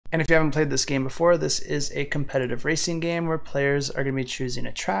And if you haven't played this game before, this is a competitive racing game where players are going to be choosing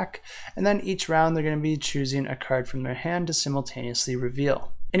a track, and then each round they're going to be choosing a card from their hand to simultaneously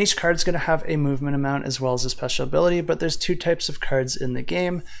reveal. And each card is going to have a movement amount as well as a special ability, but there's two types of cards in the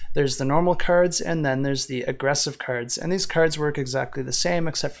game. There's the normal cards and then there's the aggressive cards. And these cards work exactly the same,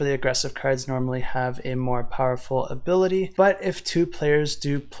 except for the aggressive cards normally have a more powerful ability. But if two players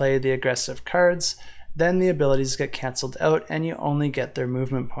do play the aggressive cards, then the abilities get canceled out and you only get their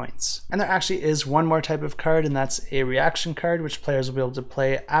movement points. And there actually is one more type of card, and that's a reaction card, which players will be able to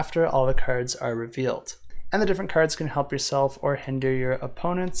play after all the cards are revealed. And the different cards can help yourself or hinder your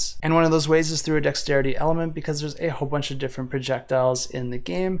opponents. And one of those ways is through a dexterity element, because there's a whole bunch of different projectiles in the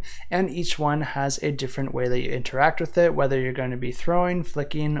game, and each one has a different way that you interact with it, whether you're going to be throwing,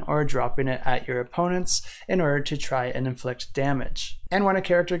 flicking, or dropping it at your opponents in order to try and inflict damage. And when a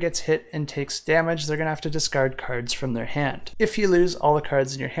character gets hit and takes damage, they're going to have to discard cards from their hand. If you lose all the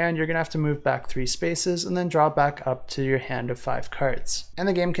cards in your hand, you're going to have to move back 3 spaces and then draw back up to your hand of 5 cards. And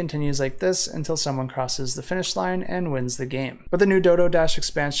the game continues like this until someone crosses the finish line and wins the game. But the new Dodo Dash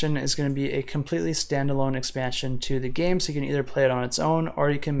expansion is going to be a completely standalone expansion to the game, so you can either play it on its own or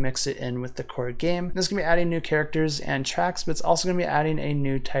you can mix it in with the core game. This is going to be adding new characters and tracks, but it's also going to be adding a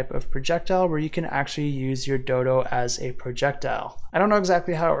new type of projectile where you can actually use your Dodo as a projectile. I don't know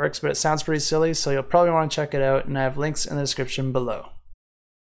exactly how it works, but it sounds pretty silly, so you'll probably want to check it out, and I have links in the description below.